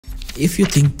If you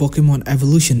think Pokemon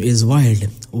evolution is wild,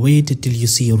 wait till you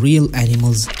see real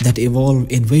animals that evolve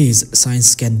in ways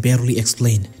science can barely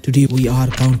explain. Today we are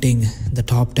counting the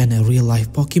top 10 real-life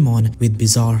Pokemon with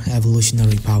bizarre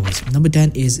evolutionary powers. Number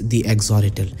 10 is the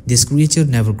axolotl. This creature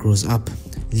never grows up,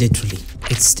 literally.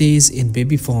 It stays in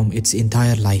baby form its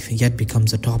entire life, yet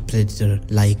becomes a top predator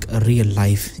like a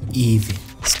real-life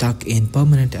Eevee, stuck in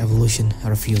permanent evolution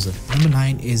refusal. Number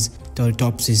 9 is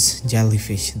Octopus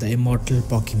jellyfish, the immortal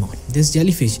Pokemon. This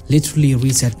jellyfish literally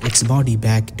resets its body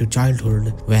back to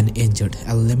childhood when injured,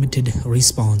 a limited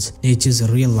response, nature's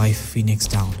real-life phoenix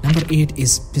down. Number 8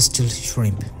 is pistol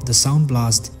shrimp, the sound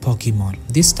blast Pokemon.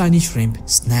 This tiny shrimp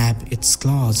snaps its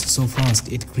claws so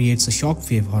fast it creates a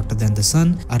shockwave hotter than the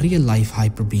sun, a real-life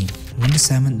hyper beam. Number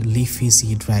 7, leafy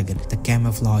sea dragon, the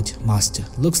camouflage master.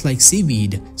 Looks like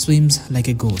seaweed, swims like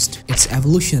a ghost. Its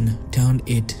evolution turned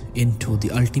it into the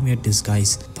ultimate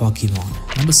disguise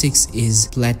Pokemon. Number 6 is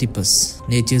platypus,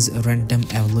 nature's random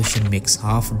evolution mix,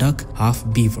 half duck, half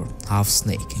beaver, half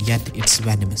snake, yet it's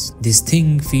venomous. This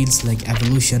thing feels like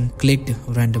evolution clicked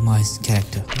randomized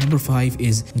character. Number 5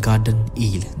 is garden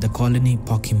eel, the colony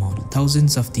Pokemon.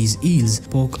 Thousands of these eels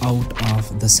poke out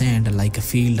of the sand like a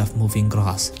field of moving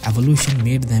grass. Evolution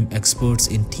made them experts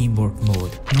in teamwork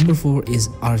mode. Number 4 is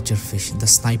archerfish, the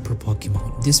sniper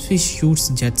Pokemon. This fish shoots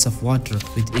jets of water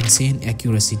with insane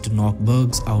accuracy to knock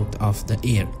bugs out of the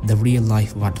air, the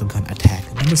real-life water gun attack.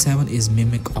 Number 7 is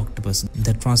mimic octopus,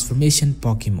 the transformation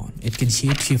Pokemon. It can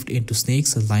shapeshift into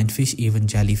snakes, lionfish, even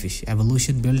jellyfish.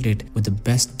 Evolution built it with the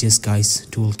best disguise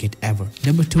toolkit ever.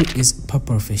 Number 2 is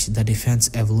pufferfish, the defense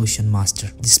evolution master.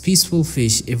 This peaceful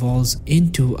fish evolves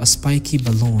into a spiky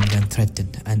balloon when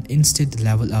threatened, an instant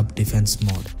level up defense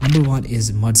mode. Number 1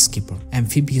 is mudskipper,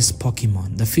 amphibious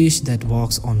Pokemon, the fish that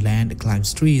walks on land,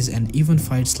 climbs trees, and even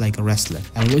fights like a wrestler.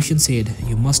 Evolution said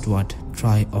you must what?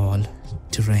 Try all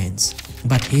terrains.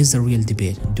 But here's the real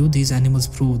debate. Do these animals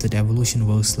prove that evolution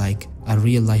works like a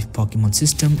real-life Pokemon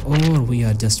system, or we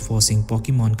are just forcing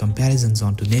Pokemon comparisons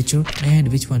onto nature?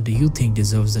 And which one do you think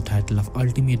deserves the title of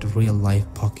ultimate real-life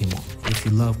Pokemon? If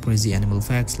you love crazy animal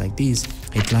facts like these,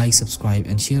 hit like, subscribe,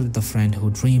 and share with a friend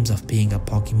who dreams of being a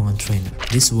Pokemon trainer.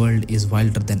 This world is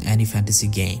wilder than any fantasy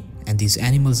game, and these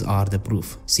animals are the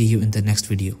proof. See you in the next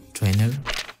video, trainer.